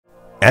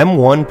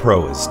M1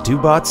 Pro is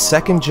Dobot's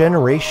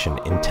second-generation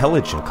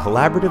intelligent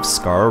collaborative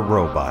SCARA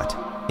robot,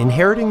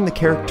 inheriting the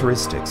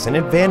characteristics and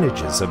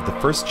advantages of the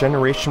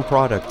first-generation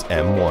product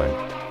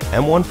M1.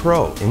 M1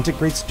 Pro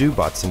integrates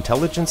Dobot's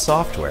intelligent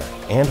software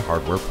and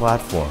hardware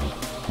platform,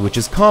 which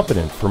is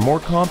competent for more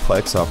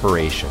complex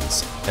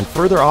operations and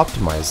further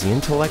optimize the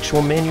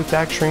intellectual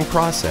manufacturing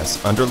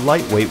process under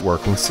lightweight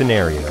working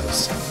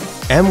scenarios.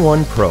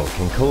 M1 Pro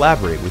can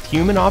collaborate with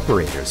human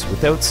operators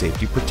without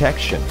safety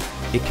protection.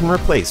 It can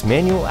replace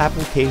manual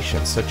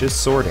applications such as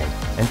sorting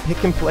and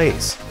pick and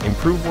place,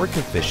 improve work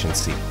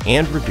efficiency,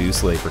 and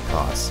reduce labor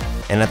costs.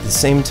 And at the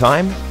same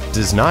time,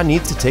 does not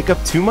need to take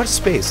up too much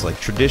space like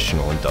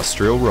traditional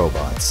industrial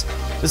robots.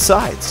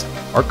 Besides,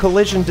 our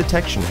collision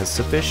detection has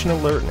sufficient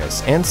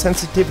alertness and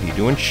sensitivity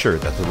to ensure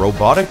that the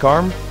robotic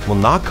arm will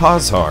not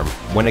cause harm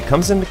when it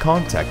comes into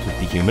contact with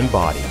the human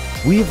body.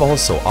 We have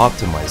also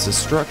optimized the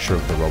structure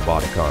of the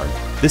robotic arm.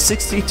 The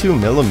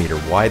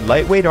 62mm wide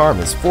lightweight arm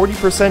is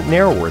 40%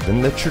 narrower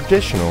than the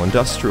traditional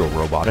industrial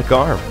robotic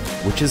arm,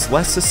 which is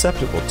less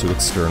susceptible to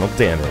external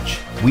damage.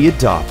 We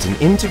adopt an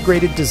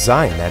integrated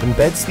design that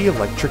embeds the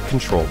electric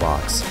control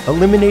box,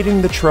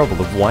 eliminating the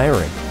trouble of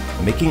wiring,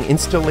 making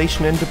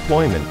installation and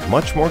deployment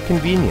much more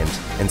convenient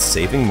and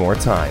saving more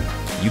time.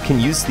 You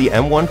can use the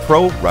M1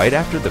 Pro right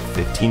after the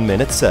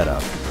 15-minute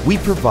setup. We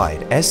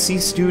provide SC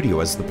Studio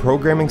as the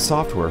programming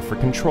software for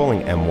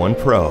controlling M1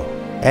 Pro.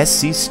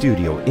 SC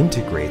Studio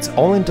integrates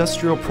all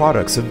industrial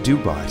products of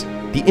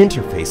Dobot. The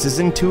interface is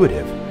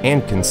intuitive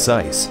and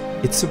concise.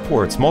 It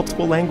supports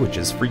multiple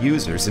languages for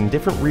users in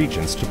different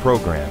regions to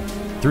program.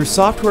 Through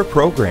software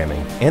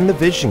programming and the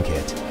Vision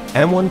Kit,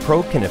 M1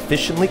 Pro can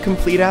efficiently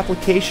complete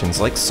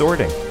applications like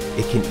sorting.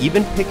 It can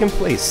even pick and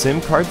place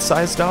SIM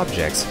card-sized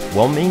objects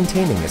while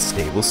maintaining a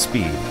stable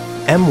speed.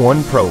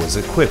 M1 Pro is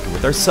equipped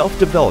with our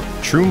self-developed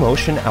True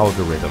Motion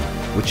algorithm,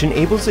 which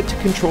enables it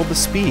to control the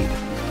speed,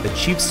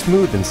 achieve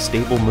smooth and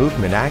stable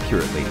movement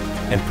accurately,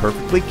 and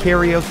perfectly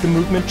carry out the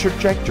movement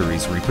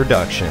trajectory's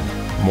reproduction.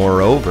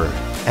 Moreover,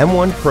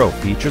 M1 Pro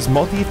features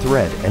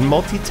multi-thread and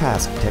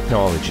multitask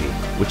technology,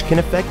 which can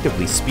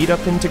effectively speed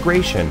up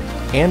integration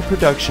and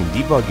production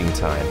debugging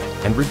time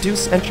and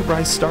reduce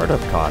enterprise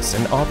startup costs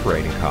and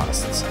operating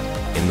costs.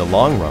 In the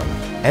long run,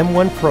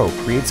 M1 Pro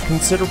creates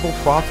considerable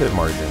profit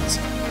margins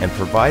and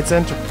provides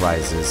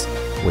enterprises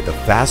with a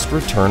fast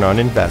return on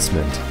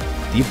investment.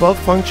 The above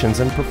functions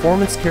and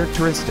performance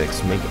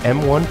characteristics make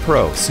M1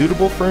 Pro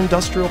suitable for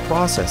industrial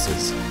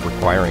processes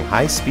requiring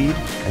high speed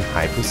and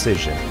high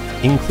precision,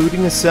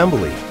 including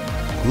assembly,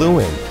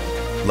 gluing,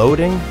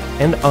 loading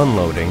and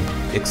unloading,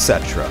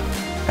 etc.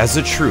 As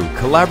a true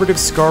collaborative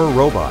SCARA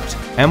robot,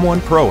 M1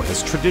 Pro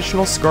has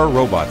traditional SCARA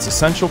robot's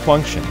essential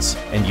functions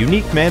and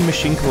unique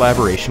man-machine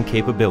collaboration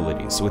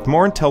capabilities with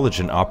more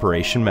intelligent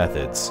operation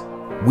methods.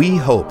 We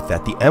hope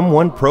that the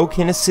M1 Pro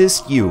can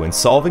assist you in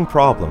solving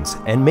problems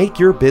and make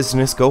your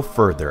business go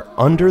further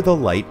under the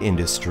light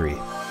industry.